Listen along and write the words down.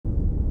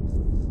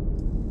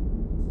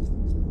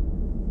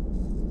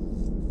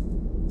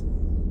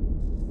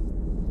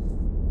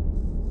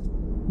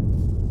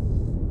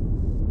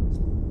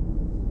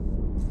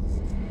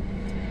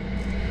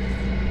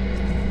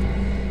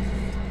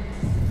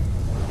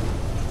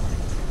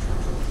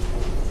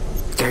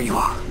There you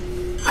are.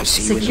 I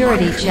see you.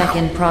 Security check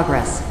in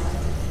progress.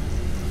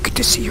 Good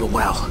to see you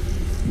well.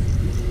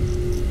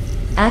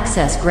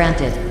 Access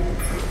granted.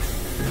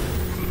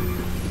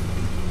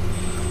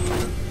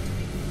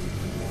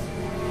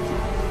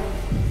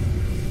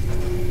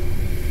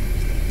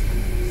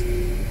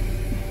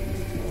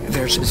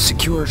 There's a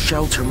secure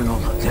shell terminal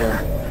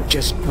there,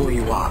 just where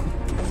you are.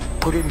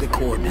 Put in the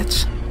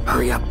coordinates.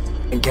 Hurry up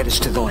and get us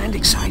to the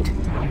landing site.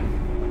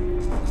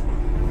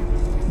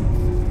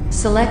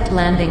 Select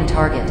landing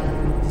target.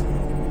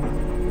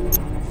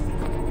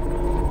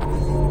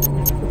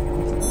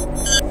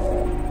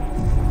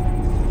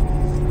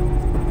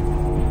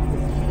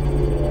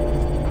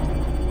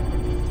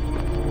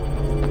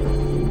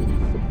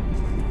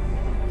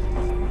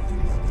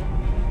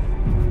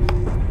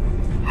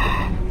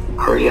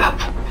 Hurry up.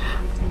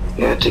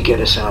 You have to get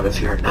us out of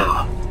here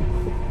now.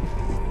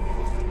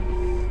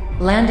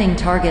 Landing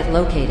target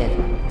located.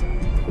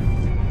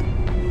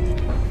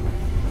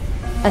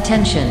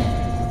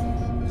 Attention.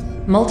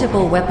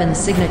 Multiple weapon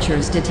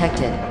signatures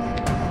detected.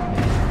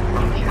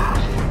 Oh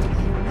God.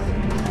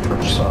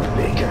 First off,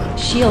 Baker.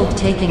 Shield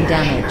taking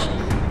damage.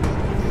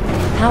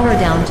 Power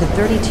down to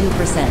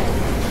 32%.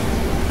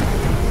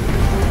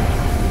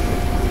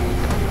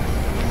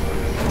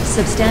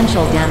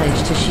 Substantial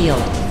damage to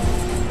shield.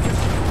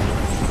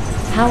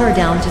 Power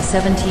down to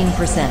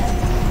 17%.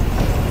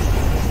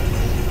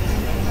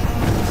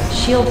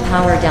 Shield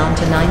power down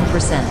to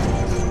 9%.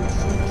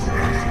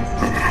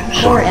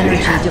 Core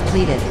energy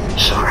depleted.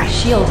 Sorry.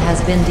 Shield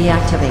has been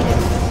deactivated.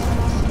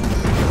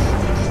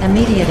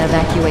 Immediate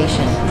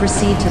evacuation.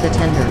 Proceed to the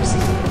tenders.